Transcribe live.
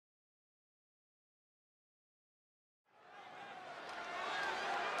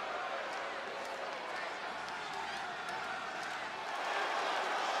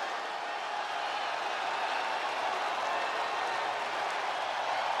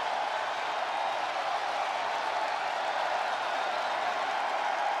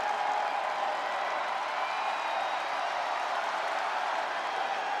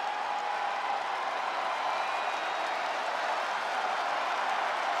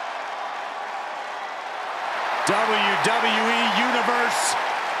WWE Universe,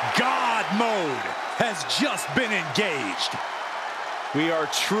 God mode has just been engaged. We are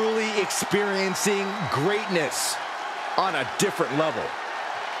truly experiencing greatness on a different level.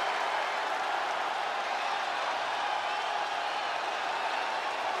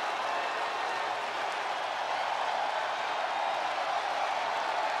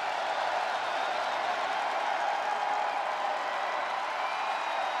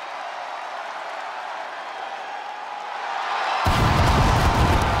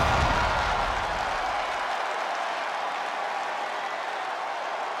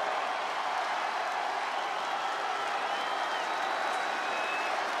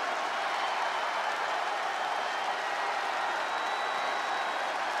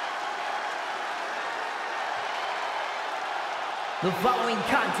 The following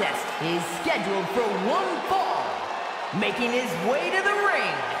contest is scheduled for one fall. Making his way to the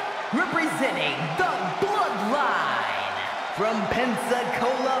ring, representing the Bloodline, from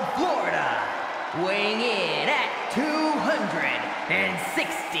Pensacola, Florida, weighing in at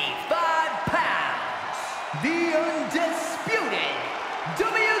 265 pounds, the undisputed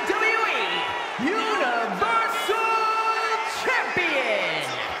WWE Universal Champion,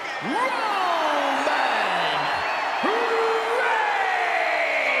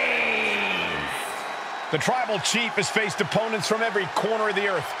 The Tribal Chief has faced opponents from every corner of the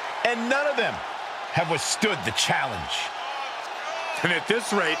earth, and none of them have withstood the challenge. And at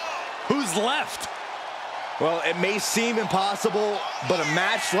this rate, who's left? Well, it may seem impossible, but a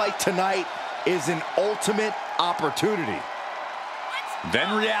match like tonight is an ultimate opportunity.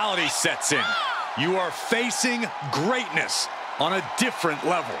 Then reality sets in. You are facing greatness on a different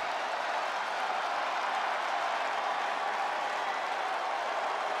level.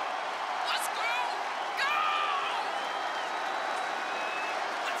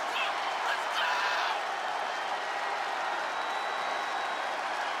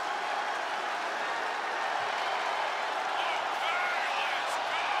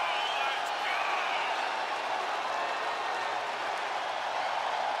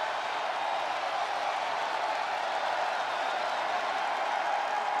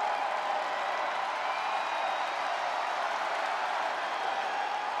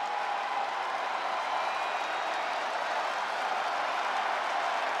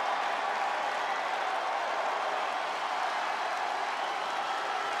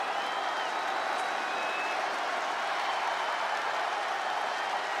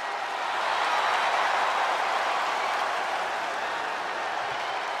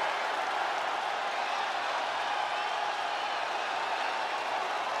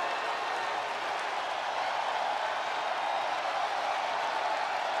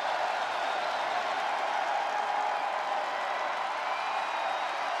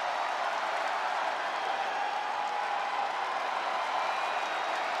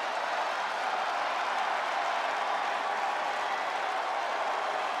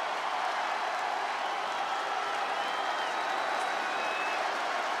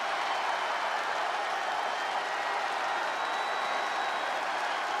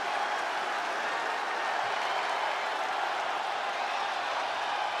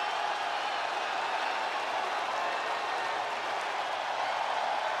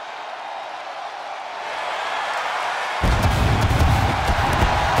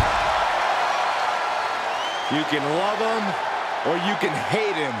 You can love him or you can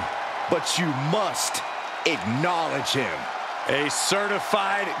hate him, but you must acknowledge him. A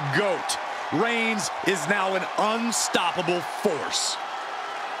certified GOAT. Reigns is now an unstoppable force.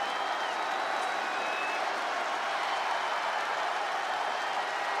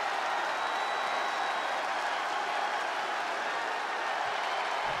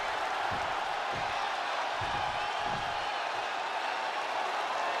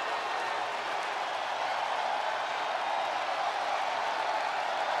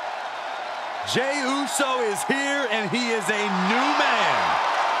 Jey Uso is here, and he is a new man.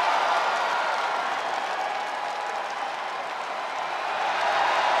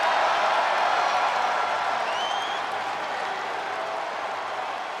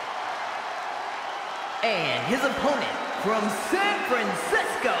 And his opponent from San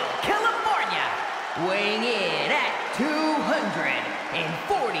Francisco, California, weighing in at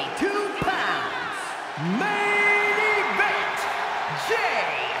 242 pounds, main event, Jey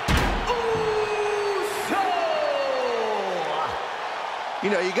Uso! You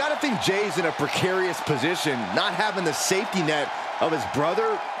know, you got to think Jey's in a precarious position, not having the safety net of his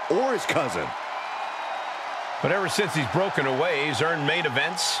brother or his cousin. But ever since he's broken away, he's earned main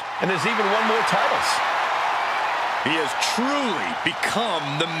events, and has even won more titles. He has truly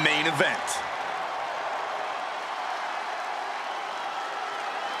become the main event.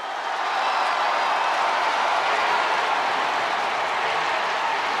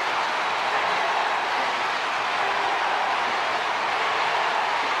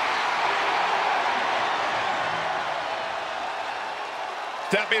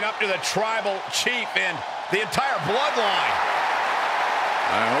 Stepping up to the tribal chief and the entire bloodline.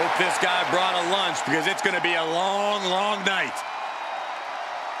 I hope this guy brought a lunch because it's going to be a long, long night.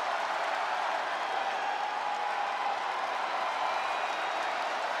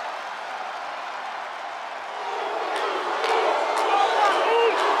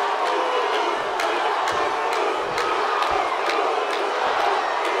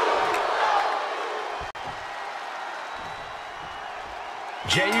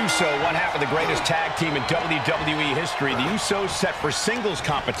 Jey Uso, one half of the greatest tag team in WWE history. The Usos set for singles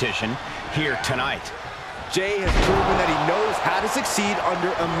competition here tonight. Jey has proven that he knows how to succeed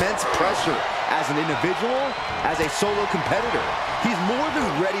under immense pressure as an individual, as a solo competitor. He's more than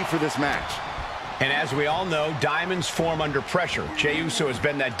ready for this match. And as we all know, diamonds form under pressure. Jey Uso has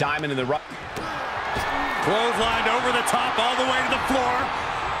been that diamond in the rough. Clotheslined over the top all the way to the floor.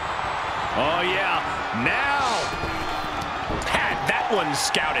 Oh, yeah. Now. Had that one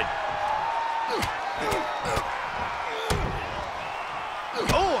scouted.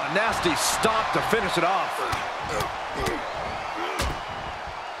 Oh, a nasty stop to finish it off.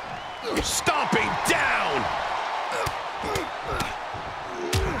 Stomping down.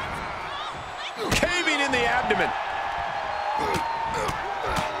 Caving in the abdomen.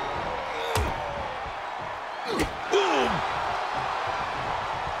 Boom.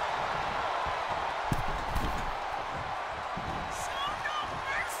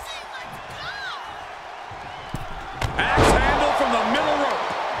 Axe handle from the middle rope.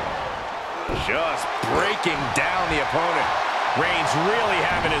 Just breaking down the opponent. Reigns really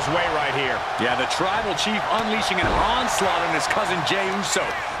having his way right here. Yeah, the tribal chief unleashing an onslaught on his cousin Jey Uso,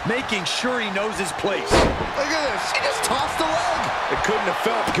 making sure he knows his place. Look at this. He just tossed a leg. It couldn't have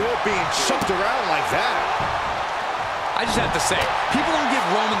felt good being shoved around like that. I just have to say, people don't give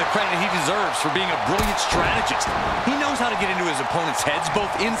Roman the credit he deserves for being a brilliant strategist. He knows how to get into his opponent's heads, both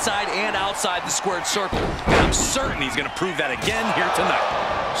inside and outside the squared circle. And I'm certain he's going to prove that again here tonight.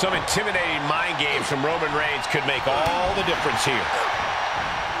 Some intimidating mind games from Roman Reigns could make all the difference here.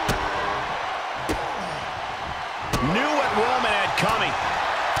 Knew what Roman had coming.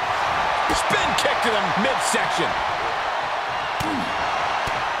 Spin kick to the midsection.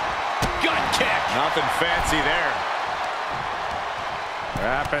 Gut kick. Nothing fancy there.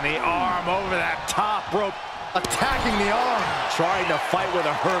 Wrapping the arm over that top rope. Attacking the arm. Trying to fight with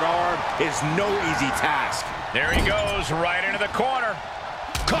a hurt arm is no easy task. There he goes, right into the corner.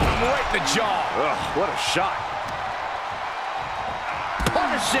 Caught him right in the jaw. Ugh, what a shot.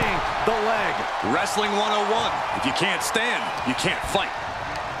 Punishing the leg. Wrestling 101. If you can't stand, you can't fight.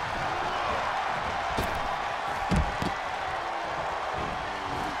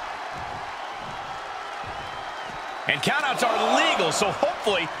 And countouts are legal, so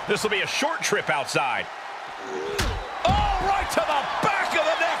hopefully this will be a short trip outside. Oh, right to the back of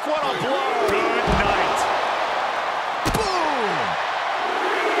the neck. What a blow. Good night. Boom.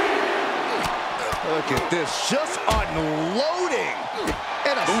 Look at this, just unloading.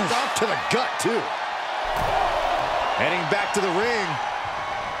 And a stop to the gut, too. Heading back to the ring.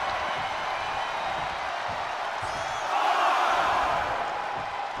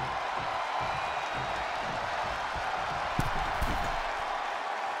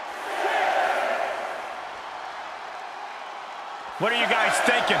 What are you guys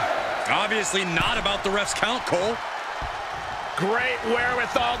thinking? Obviously not about the ref's count, Cole. Great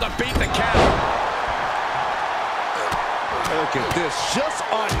wherewithal to beat the count. Look at this, just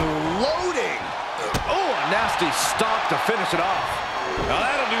unloading. Oh, a nasty stop to finish it off. Now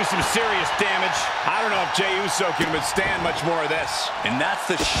that'll do some serious damage. I don't know if Jey Uso can withstand much more of this. And that's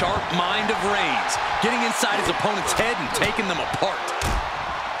the sharp mind of Reigns, getting inside his opponent's head and taking them apart.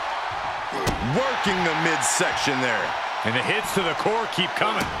 Working the midsection there. And the hits to the core keep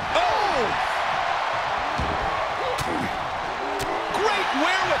coming. Oh! Great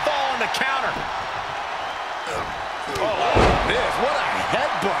wherewithal on the counter. Oh, this, what a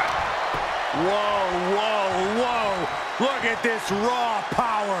headbutt. Whoa, whoa, whoa. Look at this raw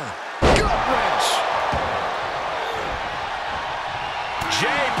power. Gut wrench.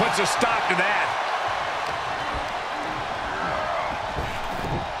 Jey puts a stop to that.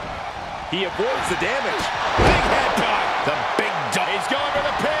 He avoids the damage. Big headbutt. The big dog. He's going for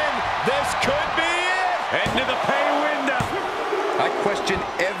the pin. This could be it. Into the pay window. I question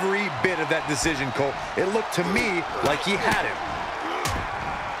every bit of that decision, Cole. It looked to me like he had him.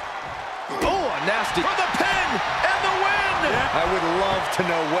 Oh, a nasty. For the pin and the win. I would love to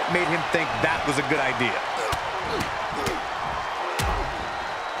know what made him think that was a good idea.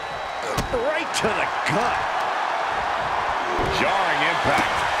 Right to the gut. Jarring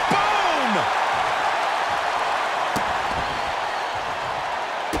impact. Boom!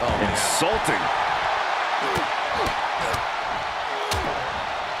 insulting.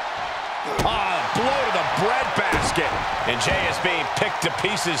 Blow to the breadbasket. And Jey is being picked to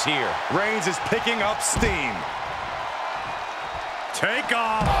pieces here. Reigns is picking up steam. Take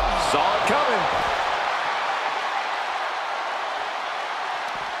off. Saw it coming.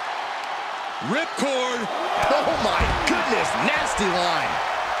 Ripcord. Oh my goodness, nasty line.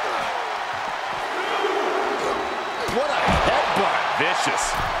 What a headbutt.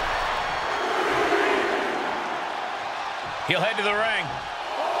 Vicious. He'll head to the ring.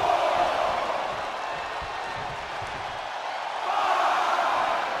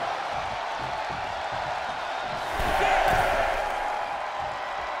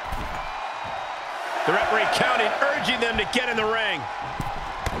 The referee counting, urging them to get in the ring.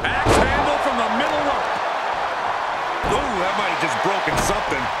 Axe handle from the middle rope. Ooh, that might have just broken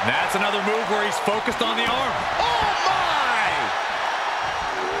something. That's another move where he's focused on the arm. Oh, my!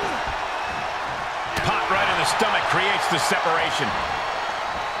 Pot right in the stomach creates the separation.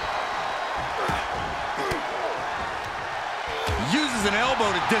 Uses an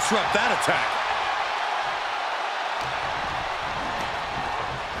elbow to disrupt that attack.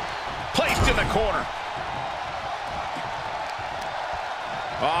 Placed in the corner.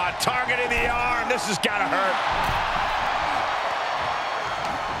 Oh, targeting the arm. This has got to hurt.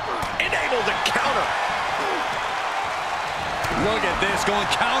 Enabled to counter. Look at this, going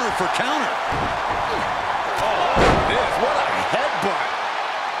counter for counter. Oh, this, what a headbutt.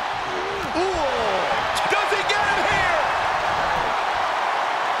 Ooh, does he get him here?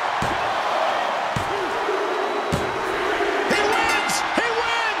 He wins! He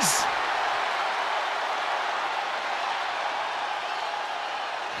wins!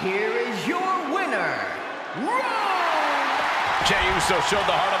 Here is your winner, Jey Uso showed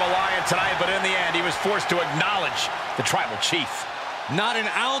the heart of a lion tonight, but in the end, he was forced to acknowledge the tribal chief. Not an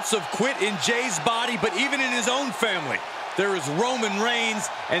ounce of quit in Jey's body, but even in his own family, there is Roman Reigns,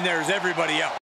 and there's everybody else.